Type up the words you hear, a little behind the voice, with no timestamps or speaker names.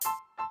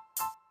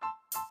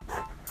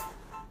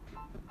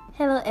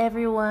Hello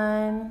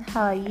everyone,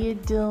 how are you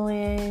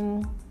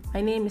doing?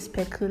 My name is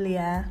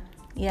Peculiar.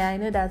 Yeah, I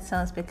know that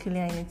sounds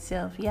peculiar in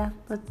itself,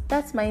 but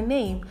that's my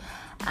name.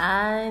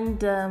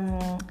 And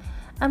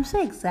I'm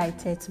so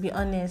excited, to be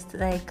honest.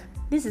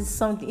 This is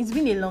something, it's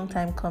been a long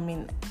time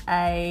coming.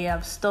 I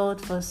have stalled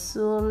for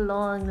so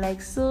long,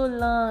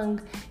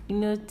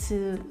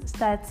 to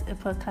start a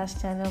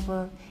podcast channel.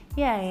 But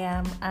here I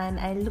am, and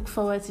I look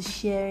forward to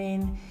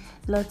sharing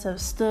lots of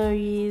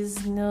stories,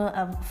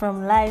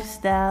 from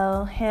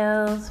lifestyle,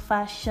 health,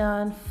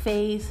 fashion,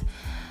 faith,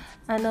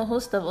 and a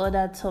host of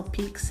other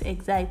topics,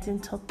 exciting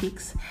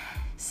topics.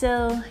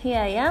 So here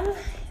I am.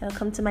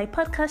 Welcome to my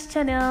podcast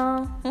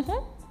channel.